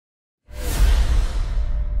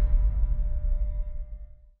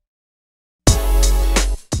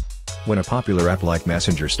When a popular app like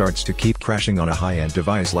Messenger starts to keep crashing on a high-end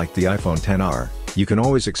device like the iPhone XR, you can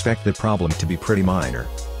always expect the problem to be pretty minor.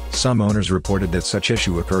 Some owners reported that such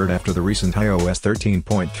issue occurred after the recent iOS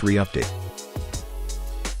 13.3 update.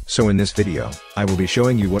 So in this video, I will be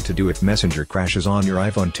showing you what to do if Messenger crashes on your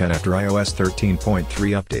iPhone X after iOS 13.3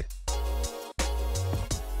 update.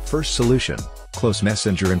 First solution, close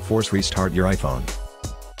Messenger and force restart your iPhone.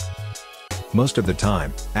 Most of the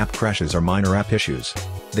time, app crashes are minor app issues.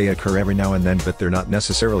 They occur every now and then, but they're not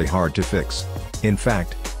necessarily hard to fix. In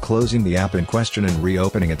fact, closing the app in question and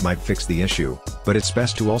reopening it might fix the issue, but it's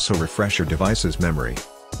best to also refresh your device's memory.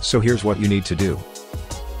 So here's what you need to do.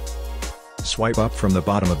 Swipe up from the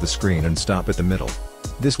bottom of the screen and stop at the middle.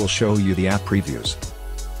 This will show you the app previews.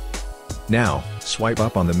 Now, swipe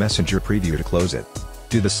up on the Messenger preview to close it.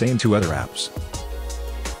 Do the same to other apps.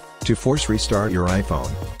 To force restart your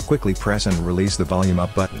iPhone, quickly press and release the volume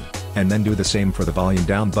up button, and then do the same for the volume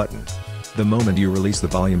down button. The moment you release the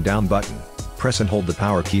volume down button, press and hold the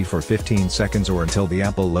power key for 15 seconds or until the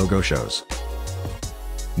Apple logo shows.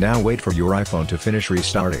 Now wait for your iPhone to finish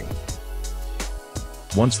restarting.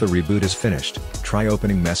 Once the reboot is finished, try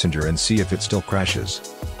opening Messenger and see if it still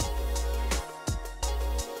crashes.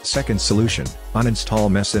 Second solution,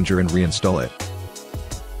 uninstall Messenger and reinstall it.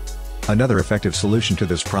 Another effective solution to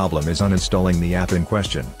this problem is uninstalling the app in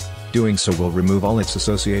question. Doing so will remove all its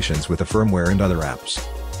associations with the firmware and other apps.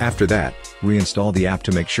 After that, reinstall the app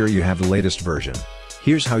to make sure you have the latest version.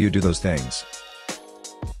 Here's how you do those things.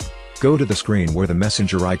 Go to the screen where the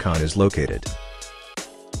Messenger icon is located.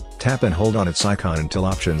 Tap and hold on its icon until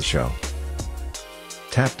options show.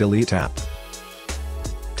 Tap Delete App.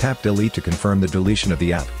 Tap Delete to confirm the deletion of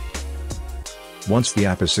the app. Once the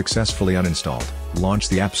app is successfully uninstalled, launch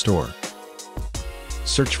the App Store.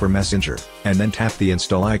 Search for Messenger, and then tap the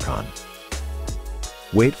install icon.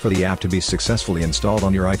 Wait for the app to be successfully installed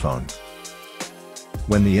on your iPhone.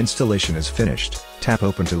 When the installation is finished, tap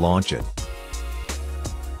Open to launch it.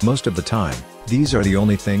 Most of the time, these are the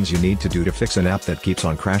only things you need to do to fix an app that keeps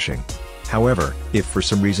on crashing. However, if for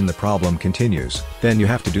some reason the problem continues, then you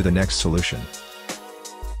have to do the next solution.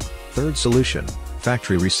 Third solution,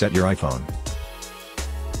 factory reset your iPhone.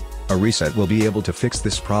 A reset will be able to fix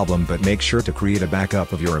this problem, but make sure to create a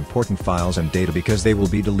backup of your important files and data because they will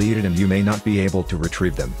be deleted and you may not be able to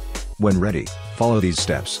retrieve them. When ready, follow these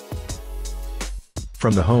steps.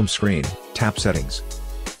 From the home screen, tap Settings.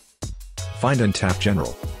 Find and tap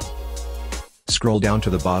General. Scroll down to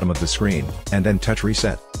the bottom of the screen, and then touch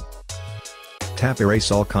Reset. Tap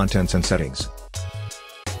Erase all contents and settings.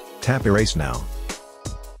 Tap Erase now.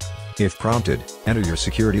 If prompted, enter your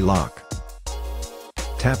security lock.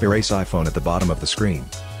 Tap Erase iPhone at the bottom of the screen.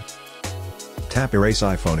 Tap Erase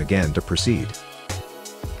iPhone again to proceed.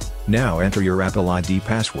 Now enter your Apple ID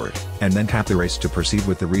password, and then tap Erase to proceed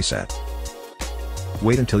with the reset.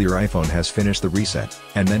 Wait until your iPhone has finished the reset,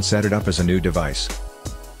 and then set it up as a new device.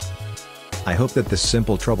 I hope that this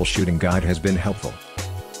simple troubleshooting guide has been helpful.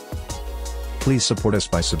 Please support us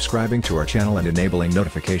by subscribing to our channel and enabling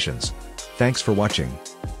notifications. Thanks for watching.